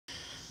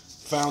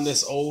Found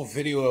this old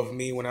video of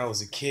me when I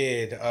was a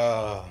kid.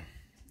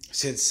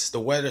 Since the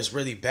weather's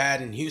really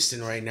bad in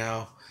Houston right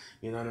now,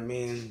 you know what I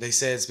mean? They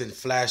said it's been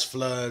flash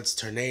floods,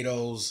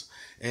 tornadoes,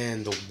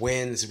 and the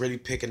wind's really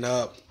picking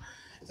up.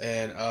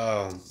 And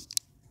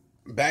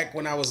back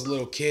when I was a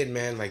little kid,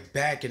 man, like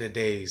back in the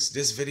days,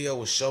 this video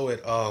will show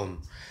it.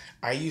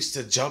 I used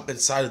to jump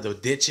inside of the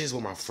ditches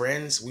with my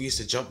friends. We used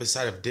to jump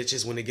inside of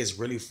ditches when it gets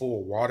really full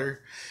of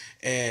water.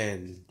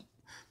 And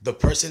the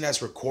person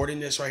that's recording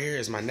this right here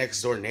is my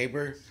next door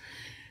neighbor.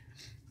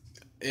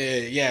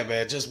 Yeah,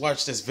 man, just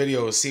watch this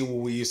video and see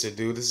what we used to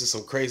do. This is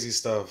some crazy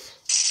stuff.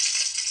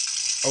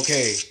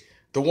 Okay,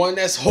 the one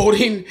that's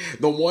holding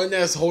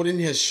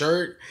his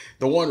shirt,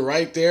 the one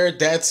right there,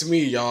 that's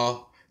me,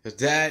 y'all.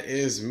 That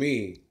is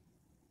me.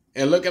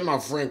 And look at my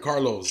friend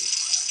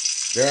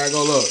Carlos. There I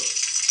go, look.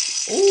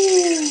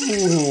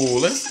 Ooh,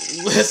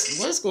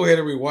 let's go ahead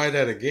and rewind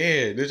that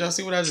again. Did y'all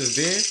see what I just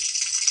did?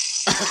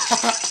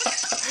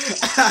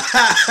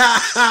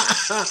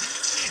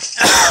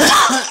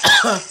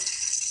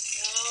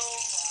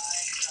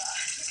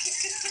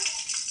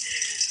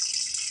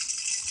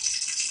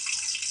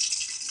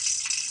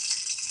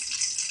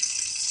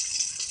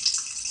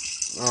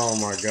 Oh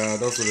my God,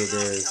 that's what it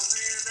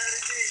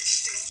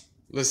is.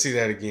 Let's see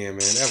that again, man.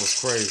 That was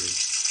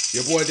crazy.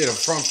 Your boy did a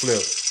front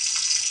flip.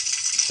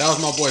 That was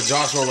my boy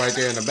Joshua right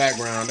there in the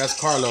background. That's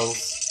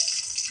Carlos.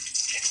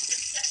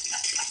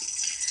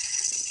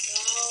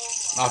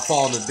 I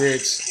fall in the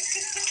ditch.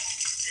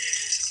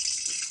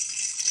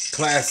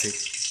 Classic.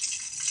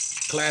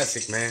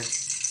 Classic, man.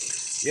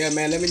 Yeah,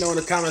 man, let me know in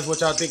the comments what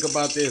y'all think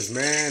about this,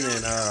 man.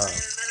 And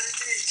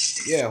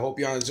yeah, hope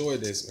y'all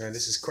enjoyed this, man.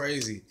 This is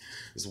crazy.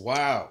 It's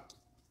wild.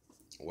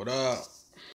 What up?